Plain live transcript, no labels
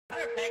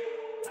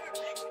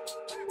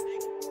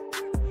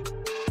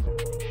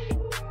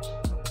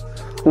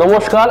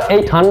নমস্কার,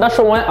 এই ঠান্ডার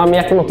সময় আমি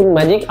একটা নতুন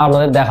ম্যাজিক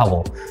আপনাদের দেখাবো।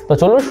 তো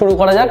চলুন শুরু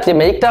করা যাক। যে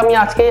ম্যাজিকটা আমি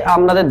আজকে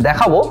আপনাদের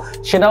দেখাবো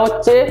সেটা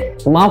হচ্ছে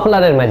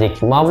মাফলারের ম্যাজিক।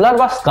 মাফলার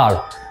বা স্কার্ফ,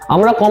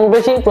 আমরা কম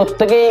বেশি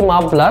প্রত্যেকেই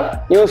মাফলার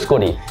ইউজ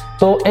করি।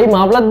 তো এই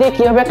মাফলার দিয়ে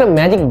কিভাবে একটা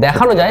ম্যাজিক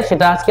দেখানো যায়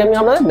সেটা আজকে আমি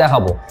আপনাদের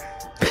দেখাবো।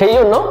 সেই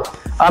জন্য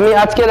আমি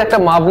আজকের একটা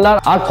মাফলার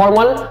আর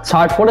ফর্মাল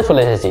শার্ট পরে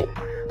চলে এসেছি।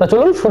 তো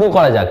চলুন শুরু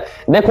করা যাক।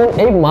 দেখুন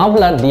এই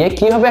মাফলার দিয়ে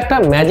কিভাবে একটা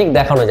ম্যাজিক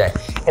দেখানো যায়।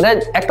 এটা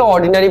একটা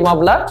অর্ডিনারি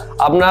মাফলার,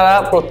 আপনারা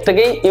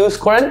প্রত্যেকেই ইউজ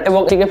করেন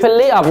এবং শিখে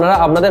ফেললেই আপনারা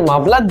আপনাদের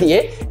মাফলার দিয়ে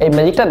এই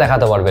ম্যাজিকটা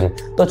দেখাতে পারবেন।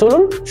 তো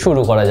চলুন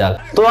শুরু করা যাক।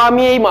 তো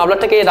আমি এই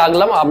মাফলারটাকে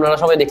রাখলাম, আপনারা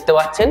সবাই দেখতে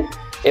পাচ্ছেন।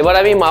 এবার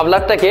আমি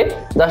মাফলারটাকে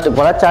জাস্ট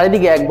গলার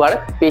চারিদিকে একবার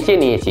পেঁচিয়ে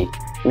নিয়েছি।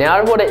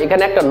 নেওয়ার পরে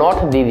এখানে একটা নট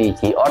দিয়ে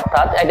দিয়েছি,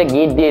 অর্থাৎ একটা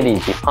গিট দিয়ে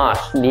দিয়েছি, ফাঁস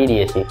দিয়ে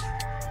দিয়েছি।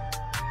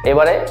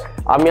 এবারে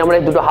আমরা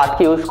এই দুটো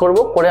হাতকে ইউজ করব,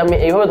 করে আমি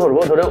এইভাবে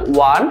ধরবো, ধরে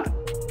 1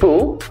 2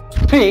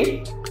 3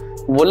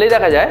 বললেই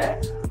দেখা যায়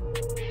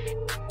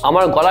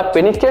আমার গলা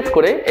পেনিট্রেট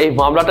করে এই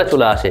মাফলারটা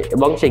চলে আসে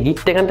এবং সেই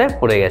গিটটা এখানটায়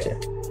পড়ে গেছে।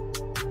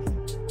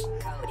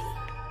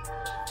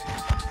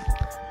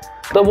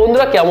 তো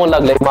বন্ধুরা, কেমন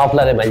লাগলো এই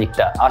মাফলারের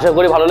ম্যাজিকটা? আশা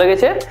করি ভালো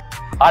লেগেছে।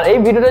 আর এই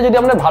ভিডিওটা যদি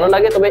আপনার ভালো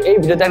লাগে তবে এই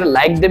ভিডিওতে একটা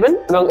লাইক দেবেন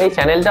এবং এই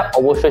চ্যানেলটা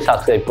অবশ্যই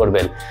সাবস্ক্রাইব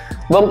করবেন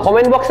এবং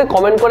কমেন্ট বক্সে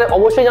কমেন্ট করে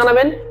অবশ্যই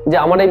জানাবেন যে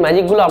আমার এই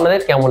ম্যাজিকগুলো আপনাদের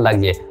কেমন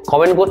লাগছে।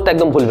 কমেন্ট করতে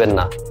একদম ভুলবেন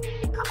না।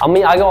 আমি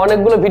আগে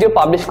অনেকগুলো ভিডিও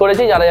পাবলিশ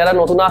করেছি, যারা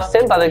নতুন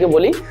আসছেন তাদেরকে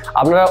বলি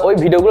আপনারা ওই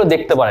ভিডিওগুলো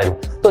দেখতে পারেন।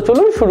 তো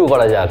চলুন শুরু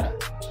করা যাক।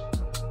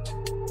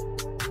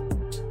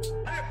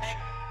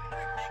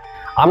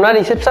 আপনার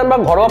রিসেপশন বা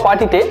ঘরোয়া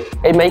পার্টিতে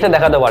এই ম্যাজিকটা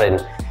দেখাতে পারেন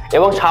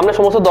এবং সামনে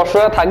সমস্ত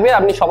দর্শকরা থাকবে,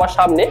 আপনি সবার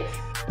সামনে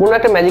কোনো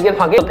একটা ম্যাজিকের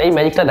ফাঁকে এই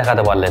ম্যাজিকটা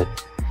দেখাতে পারলেন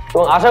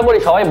এবং আশা করি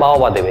সবাই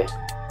বাহবা দেবে।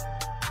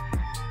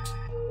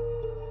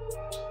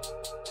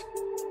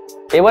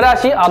 এবারে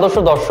আসি আদর্শ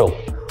দর্শক,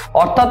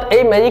 অর্থাৎ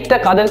এই ম্যাজিকটা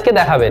কাদেরকে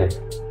দেখাবেন?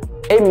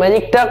 এই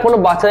ম্যাজিকটা কোনো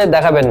বাচ্চাদের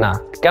দেখাবেন না,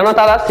 কেননা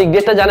তারা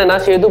সিক্রেটটা জানে না,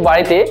 সেহেতু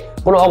বাড়িতে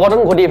কোনো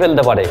অঘটন ঘটিয়ে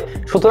ফেলতে পারে।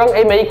 সুতরাং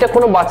এই ম্যাজিকটা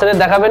কোনো বাচ্চাদের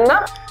দেখাবেন না,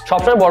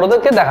 সবসময়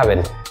বড়দেরকে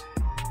দেখাবেন।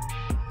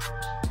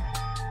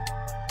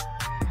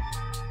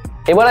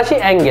 এবার আসি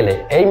অ্যাঙ্গেলে।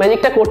 এই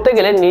ম্যাজিকটা করতে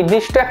গেলে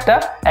নির্দিষ্ট একটা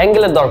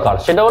অ্যাঙ্গেলের দরকার,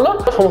 সেটা হলো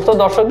সমস্ত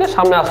দর্শকদের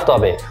সামনে আসতে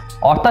হবে,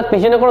 অর্থাৎ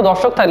পিছনে কোনো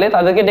দর্শক থাকলে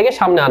তাদেরকে ডেকে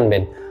সামনে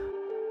আনবেন।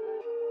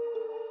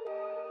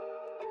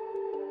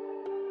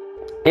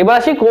 এবার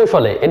আসি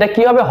কৌশলে, এটা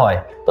কিভাবে হয়।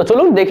 তো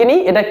চলুন দেখে নিই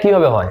এটা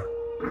কিভাবে হয়।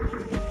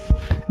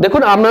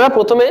 দেখুন, আপনারা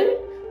প্রথমে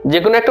যে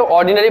কোনো একটা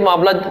অর্ডিনারি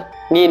মাফলার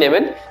নিয়ে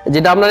নেবেন,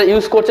 যেটা আপনারা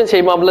ইউজ করছেন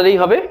সেই মাফলারই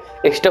হবে।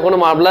 এক্সট্রা কোনো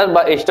মাফলার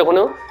বা এক্সট্রা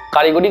কোনো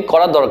কারিগরি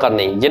করার দরকার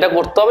নেই। যেটা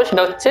করতে হবে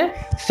সেটা হচ্ছে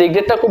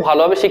সিক্রেটটা খুব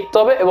ভালোভাবে শিখতে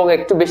হবে এবং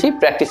একটু বেশি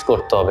প্র্যাকটিস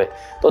করতে হবে।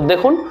 তো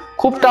দেখুন,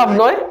 খুব টাফ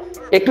নয়,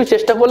 একটু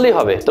চেষ্টা করলেই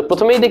হবে। তো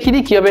প্রথমেই দেখিয়ে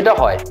দিই কীভাবে এটা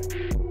হয়।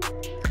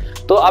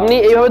 তো আপনি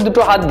এইভাবে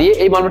দুটো হাত দিয়ে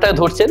এই মাফলারটাকে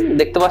ধরছেন,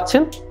 দেখতে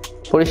পাচ্ছেন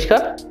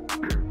পরিষ্কার।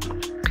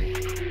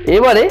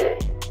 এবারে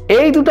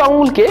এই দুটো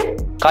আঙুলকে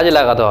কাজে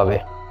লাগাতে হবে,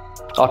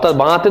 অর্থাৎ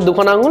বাঁ হাতের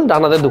দুখানা আঙুল,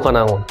 ডান হাতের দুখানা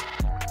আঙুল।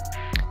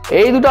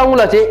 এই দুটো আঙুল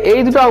আছে, এই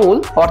দুটো আঙুল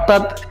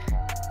অর্থাৎ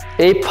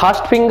এই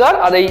ফার্স্ট ফিঙ্গার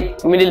আর এই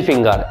মিডিল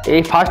ফিঙ্গার,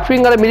 এই ফার্স্ট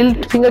ফিঙ্গার আর মিডিল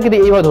ফিঙ্গার কিন্তু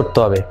এইভাবে ধরতে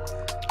হবে,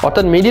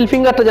 অর্থাৎ মিডিল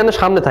ফিঙ্গারটা যেন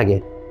সামনে থাকে,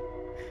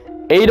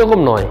 এই রকম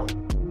নয়,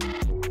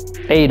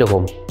 এই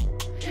রকম।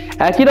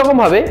 একই রকম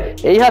ভাবে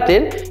এই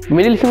হাতের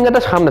মিডিল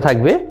ফিঙ্গারটা সামনে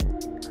থাকবে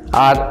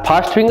আর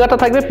ফার্স্ট ফিঙ্গারটা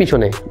থাকবে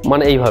পিছনে,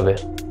 মানে এইভাবে,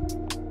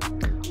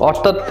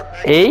 অর্থাৎ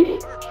এই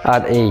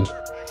আর এই।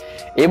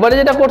 এবারে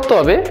যেটা করতে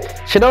হবে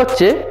সেটা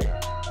হচ্ছে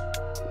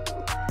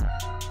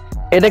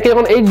এটাকে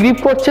যখন এই গ্রিপ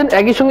করছেন,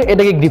 একই সঙ্গে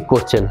এটাকে গ্রিপ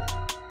করছেন।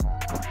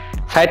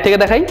 সাইড থেকে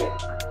দেখাই,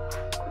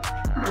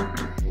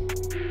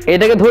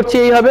 এটাকে ধরছি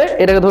এইভাবে,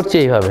 এটাকে ধরছি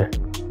এইভাবে।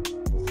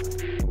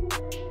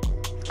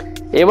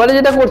 এবারে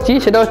যেটা করছি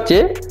সেটা হচ্ছে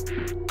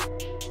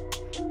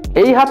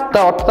এই হাতটা,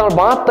 অর্থাৎ আমার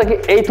বাঁ হাতটাকে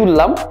এই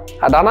তুললাম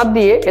আর ডান হাত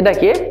দিয়ে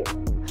এটাকে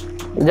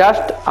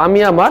জাস্ট আমি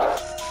আমার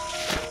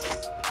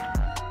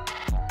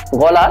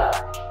গলার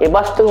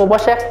এপাশ থেকে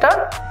ওপাশে একটা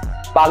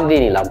পাক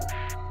দিয়ে নিলাম,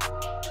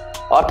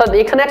 অর্থাৎ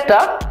এখানে একটা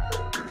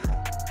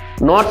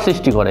নট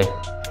সৃষ্টি করে,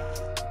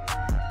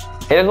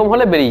 এরকম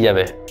হলে বেরিয়ে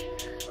যাবে।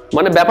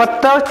 মানে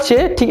ব্যাপারটা হচ্ছে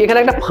ঠিক এখানে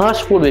একটা ফাঁস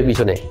পড়বে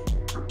পিছনে,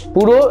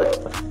 পুরো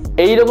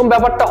এইরকম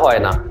ব্যাপারটা হয়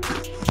না,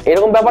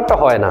 এরকম ব্যাপারটা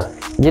হয় না।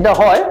 যেটা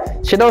হয়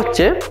সেটা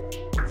হচ্ছে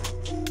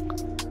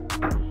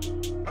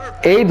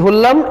এই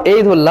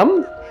ধরলাম,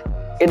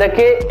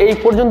 এটাকে এই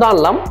পর্যন্ত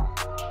আনলাম,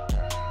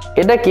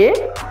 এটাকে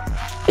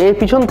এই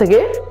পিছন থেকে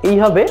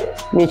এইভাবে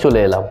নিয়ে চলে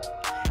এলাম,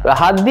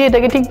 হাত দিয়ে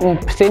এটাকে ঠিক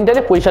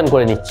সেন্টারে পজিশন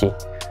করে নিচ্ছি।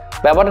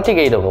 ব্যাপারটা ঠিক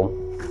এইরকম।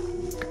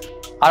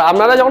 আর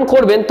আপনারা যখন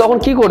করবেন তখন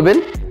কি করবেন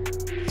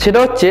সেটা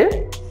হচ্ছে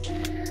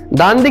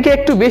ডান দিকে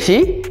একটু বেশি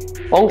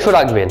অংশ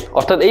রাখবেন,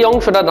 অর্থাৎ এই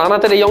অংশটা, ডান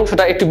হাতের এই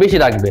অংশটা একটু বেশি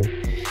রাখবেন,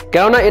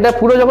 কেননা এটা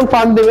পুরো যখন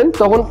পাক দেবেন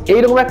তখন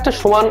এইরকম একটা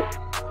সমান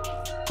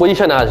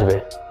পজিশনে আসবে।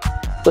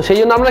 তো সেই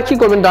জন্য আপনারা কি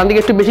করবেন, ডান দিকে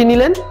একটু বেশি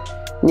নিলেন,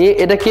 নিয়ে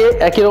এটাকে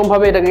একই রকম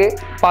ভাবে এটাকে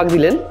পাক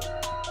দিলেন,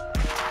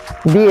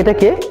 দিয়ে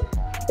এটাকে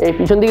এই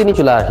পিছন দিকে নিয়ে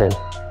চলে আসলেন।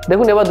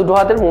 দেখুন এবার দুটো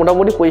হাতের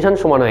মোটামুটি পজিশন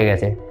সমান হয়ে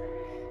গেছে।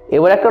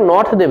 এবার একটা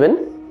নট দেবেন,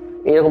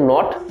 এরকম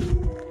নট,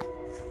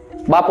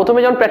 বা প্রথমে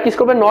যখন প্র্যাকটিস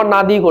করবেন নট না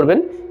দিয়ে করবেন,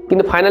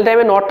 কিন্তু ফাইনাল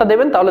টাইমে নটটা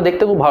দেবেন, তাহলে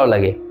দেখতে খুব ভালো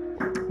লাগে।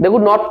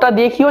 দেখুন নটটা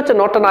দিয়ে কি হচ্ছে,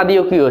 নটটা না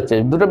দিয়েও কি হচ্ছে,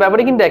 দুটো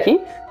ব্যাপারে কিন্তু একই।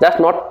 জাস্ট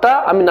নটটা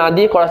আমি না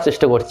দিয়ে করার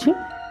চেষ্টা করছি।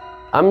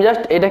 আমি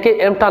জাস্ট এটাকে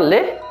এরম টানলে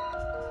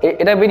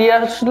এটা বেরিয়ে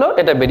আসলো,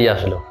 এটা বেরিয়ে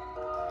আসলো,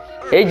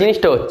 এই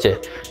জিনিসটা হচ্ছে।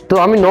 তো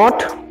আমি নট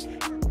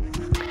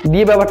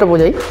দিয়ে ব্যাপারটা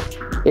বোঝাই।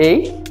 এই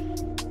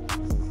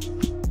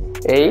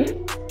এই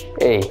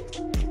এই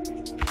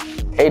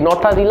এই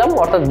নটটা দিলাম,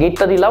 অর্থাৎ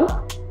গিটটা দিলাম।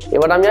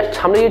 এবার আমি আর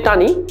সামনে যদি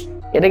টানি,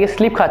 এটাকে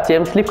স্লিপ খাচ্ছে,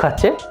 স্লিপ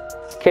খাচ্ছে,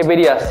 খেয়ে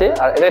বেরিয়ে আসছে।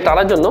 আর এটা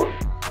টানার জন্য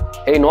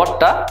এই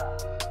নটটা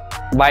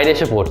বাইরে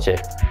এসে পড়ছে,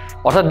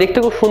 অর্থাৎ দেখতে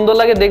খুব সুন্দর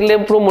লাগে। দেখলে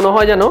পুরো মনে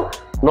হয় যেন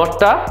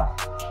নটটা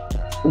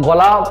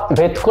গলা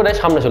ভেদ করে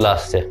সামনে চলে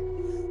আসছে।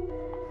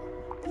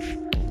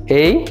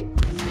 এই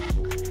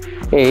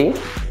এই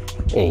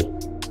এই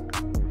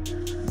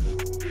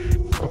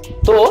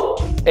তো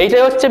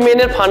এইটাই হচ্ছে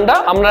মেনের ফান্ডা।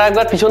 আমরা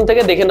একবার পিছন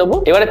থেকে দেখে নেবো।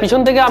 এবারে পিছন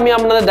থেকে আমি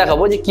আপনাদের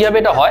দেখাবো যে কিভাবে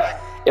এটা হয়,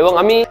 এবং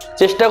আমি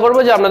চেষ্টা করবো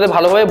যে আপনাদের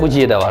ভালোভাবে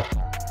বুঝিয়ে দেওয়ার।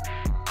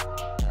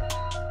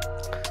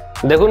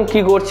 দেখুন কি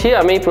করছি।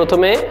 আমি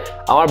প্রথমে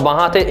আমার বাঁ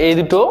হাতে এই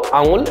দুটো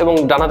আঙুল এবং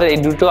ডান হাতের এই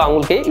দুটো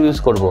আঙুলকে ইউজ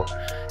করব।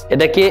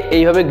 এটাকে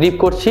এইভাবে গ্রিপ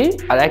করছি,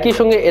 আর একই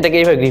সঙ্গে এটাকে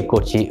এইভাবে গ্রিপ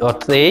করছি,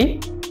 অর্থাৎ এই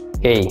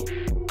এই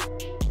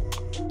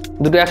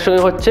দুটো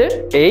একসঙ্গে হচ্ছে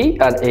এই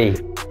আর এই।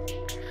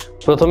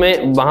 প্রথমে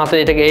বাঁ হাতে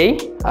এটাকে এই,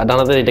 আর ডান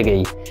হাতের এটাকে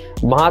এই।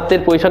 বাঁ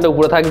হাতের পজিশনটা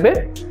উপরে থাকবে,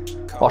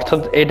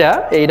 অর্থাৎ এটা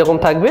এইরকম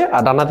থাকবে,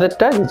 আর ডান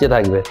হাতেরটা নিচে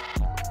থাকবে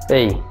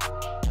এই।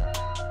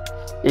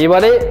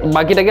 এবারে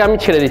বাকিটাকে আমি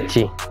ছেড়ে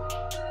দিচ্ছি,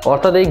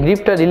 অর্থাৎ এই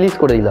গ্রিপটা রিলিজ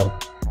করে দিলাম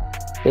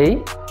এই।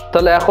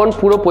 তাহলে এখন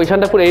পুরো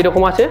পজিশনটা পুরো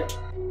এইরকম আছে,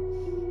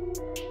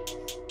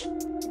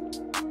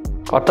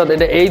 অর্থাৎ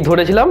এটা এই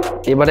ধরেছিলাম,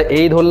 এবারে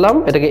এই ধরলাম,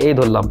 এটাকে এই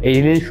ধরলাম, এই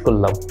রিলিজ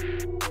করলাম,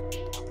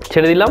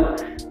 ছেড়ে দিলাম।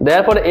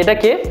 দেওয়ার পরে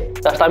এটাকে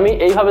জাস্ট আমি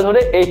এইভাবে ধরে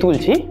এই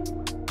তুলছি,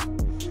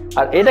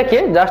 আর এটাকে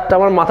জাস্ট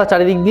আমার মাথা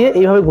চারিদিক দিয়ে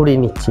এইভাবে ঘুরিয়ে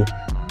নিচ্ছি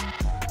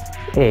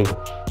এই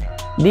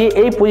দিয়ে,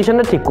 এই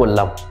পজিশনটা ঠিক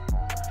করলাম।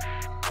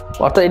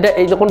 অর্থাৎ এটা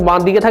এই যখন বাঁ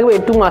দিকে থাকবে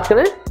একটু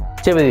মাঝখানে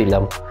চেপে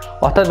দিলাম,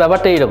 অর্থাৎ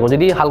ব্যাপারটা এইরকম।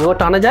 যদি হালকা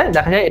টানা যায়,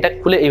 দেখা যায় এটা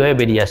খুলে এইভাবে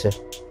বেরিয়ে আসে।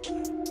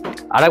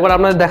 আর একবার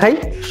আপনাদের দেখাই।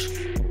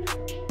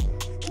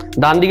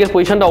 ডান দিকের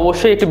পজিশনটা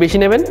অবশ্যই একটু বেশি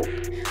নেবেন,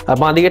 আর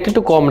বাঁ দিকেরটা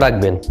একটু কম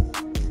রাখবেন।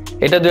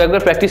 এটা দু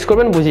একবার প্র্যাকটিস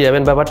করবেন, বুঝে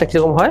যাবেন ব্যাপারটা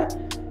কীরকম হয়।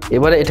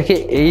 এবারে এটাকে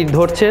এই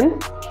ধরছেন,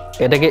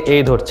 এটাকে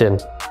এই ধরছেন,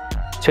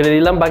 ছেড়ে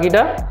দিলাম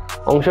বাকিটা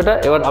অংশটা।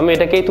 এবার আমি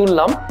এটাকেই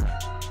তুললাম,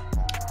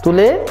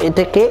 তুলে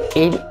এটাকে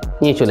এই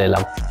নিয়ে চলে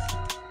এলাম,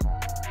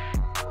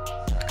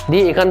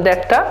 দিয়ে এখানটা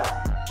একটা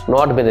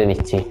নট বেঁধে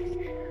নিচ্ছি।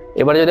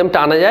 এবারে যদি আমি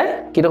টানা যায়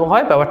কীরকম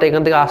হয়, ব্যাপারটা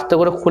এখান থেকে আস্তে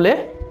করে খুলে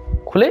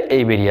খুলে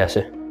এই বেরিয়ে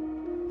আসে।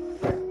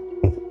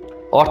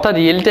 অর্থাৎ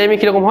রিয়েল টাইমে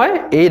কীরকম হয়,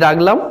 এই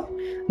রাখলাম,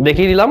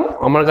 দেখিয়ে দিলাম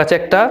আমার কাছে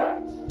একটা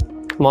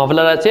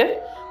মাফলার আছে,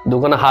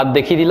 দোকানে হাত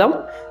দেখিয়ে দিলাম,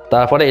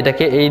 তারপরে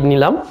এটাকে এই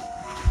নিলাম,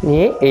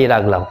 নিয়ে এই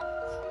রাখলাম।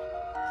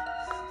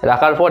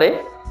 রাখার পরে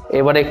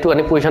এবারে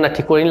একটুখানি পজিশনটা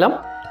ঠিক করে নিলাম,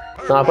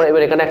 তারপরে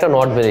এবার এখানে একটা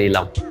নট বেঁধে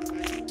দিলাম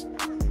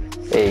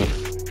এই।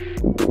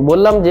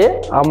 বললাম যে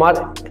আমার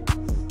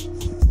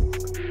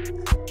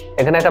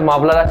এখানে একটা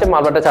মাফলার আছে,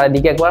 মাফলারটা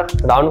চারিদিকে একবার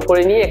রাউন্ড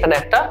করে নিয়ে এখানে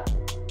একটা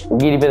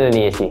গির বেঁধে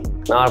নিয়েছি।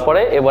 নেওয়ার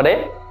পরে এবারে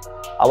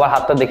আবার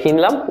হাতটা দেখিয়ে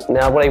নিলাম,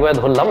 নেওয়ার পরে এবারে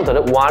ধরলাম, ধরে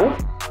 1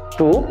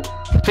 2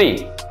 3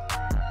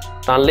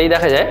 টানলেই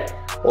দেখা যায়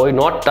ওই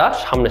নটটা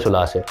সামনে চলে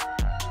আসে।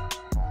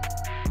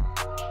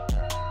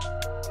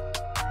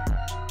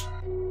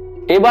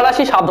 এবার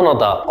আসি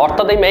সাবধানতা,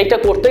 অর্থাৎ এই ম্যাজিকটা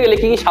করতে গেলে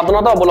কি কি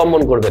সাবধানতা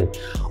অবলম্বন করবেন।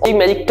 এই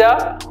ম্যাজিকটা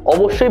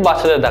অবশ্যই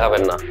বাচ্চাদের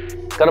দেখাবেন না,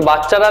 কারণ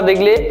বাচ্চারা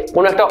দেখলে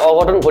কোনো একটা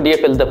অঘটন ঘটিয়ে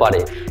ফেলতে পারে।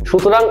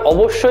 সুতরাং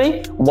অবশ্যই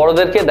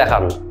বড়দেরকে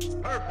দেখান।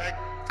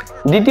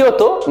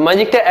 দ্বিতীয়ত,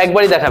 ম্যাজিকটা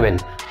একবারই দেখাবেন।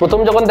 প্রথম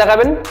যখন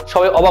দেখাবেন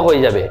সবাই অবাক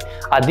হয়ে যাবে,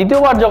 আর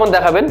দ্বিতীয়বার যখন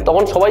দেখাবেন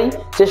তখন সবাই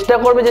চেষ্টা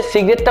করবে যে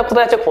সিগারেটটা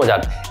কোথায় আছে খোঁজার,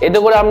 এতে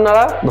করে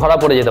আপনারা ধরা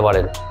পড়ে যেতে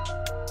পারেন।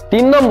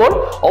 3 নম্বর,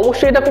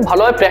 অবশ্যই এটা খুব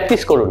ভালোভাবে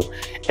প্র্যাকটিস করুন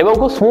এবং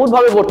খুব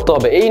স্মুথভাবে করতে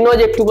হবে। এই নয়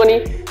যে একটুখানি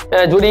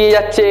জড়িয়ে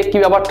যাচ্ছে, কি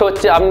ব্যাপারটা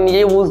হচ্ছে আপনি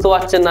নিজেই বুঝতে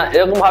পারছেন না,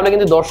 এরকম ভাবলে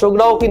কিন্তু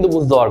দর্শকরাও কিন্তু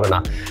বুঝতে পারবে না।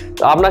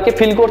 আপনাকে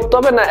ফিল করতে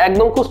হবে না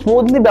একদম খুব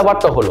স্মুথলি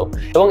ব্যাপারটা হলো,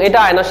 এবং এটা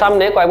আয়নার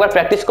সামনে কয়েকবার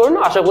প্র্যাকটিস করুন,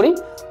 আশা করি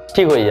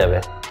ঠিক হয়ে যাবে।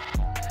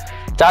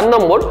 4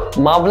 নম্বর,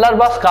 মাফলার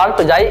বা স্কার্ফ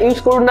যাই ইউজ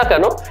করুন না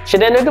কেন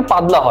সেটা যেন একটু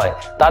পাতলা হয়।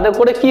 তাতে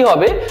করে কি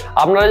হবে,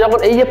 আপনারা যখন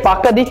এই যে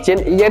পাকটা দিচ্ছেন,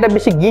 এই জায়গাটা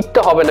বেশি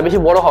গিটটা হবে না, বেশি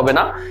বড় হবে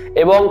না,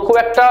 এবং খুব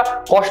একটা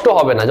কষ্ট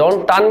হবে না, যখন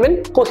টানবেন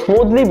খুব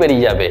স্মুথলি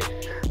বেরিয়ে যাবে।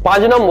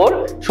 5 নম্বর,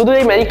 শুধু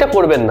এই ম্যাজিকটা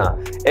করবেন না,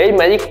 এই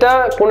ম্যাজিকটা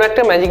কোনো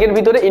একটা ম্যাজিকের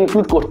ভিতরে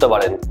ইনক্লুড করতে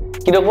পারেন।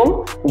 কিরকম,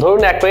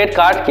 ধরুন এক প্যাকেট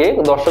কার্ডকে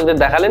দর্শকদের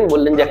দেখালেন,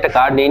 বললেন যে একটা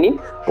কার্ড নিয়ে নিন।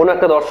 কোনো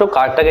একটা দর্শক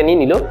কার্ডটাকে নিয়ে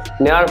নিল,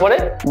 নেওয়ার পরে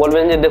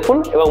বলবেন যে দেখুন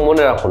এবং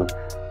মনে রাখুন।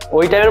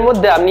 ওই টাইমের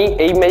মধ্যে আপনি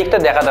এই ম্যাজিকটা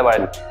দেখাতে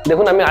পারেন,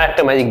 দেখুন আমি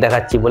আরেকটা ম্যাজিক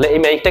দেখাচ্ছি বলে এই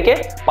ম্যাজিকটাকে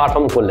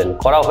পারফর্ম করলেন,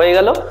 করা হয়ে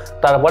গেল।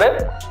 তারপরে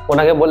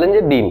ওনাকে বললেন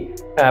যে দিন,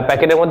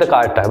 প্যাকেটের মধ্যে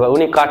কার্ডটা, বা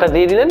উনি কার্ডটা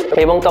দিয়ে দিলেন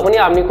এবং তখনই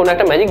আপনি কোনো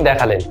একটা ম্যাজিক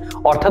দেখালেন,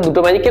 অর্থাৎ দুটো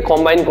ম্যাজিককে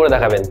কম্বাইন করে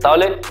দেখাবেন,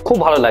 তাহলে খুব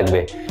ভালো লাগবে।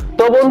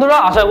 তো বন্ধুরা,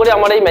 আশা করি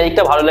আমার এই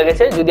ম্যাজিকটা ভালো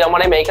লেগেছে। যদি আমার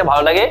এই ম্যাজিকটা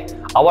ভালো লাগে,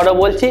 আবারও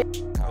বলছি,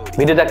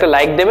 ভিডিওতে একটা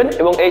লাইক দেবেন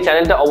এবং এই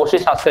চ্যানেলটা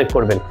অবশ্যই সাবস্ক্রাইব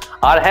করবেন।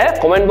 আর হ্যাঁ,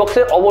 কমেন্ট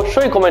বক্সে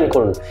অবশ্যই কমেন্ট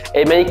করুন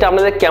এই ম্যাজিকটা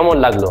আপনাদের কেমন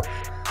লাগলো।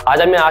 আজ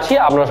আমি আসি,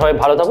 আপনারা সবাই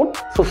ভালো থাকুন,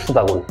 সুস্থ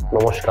থাকুন,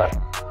 নমস্কার।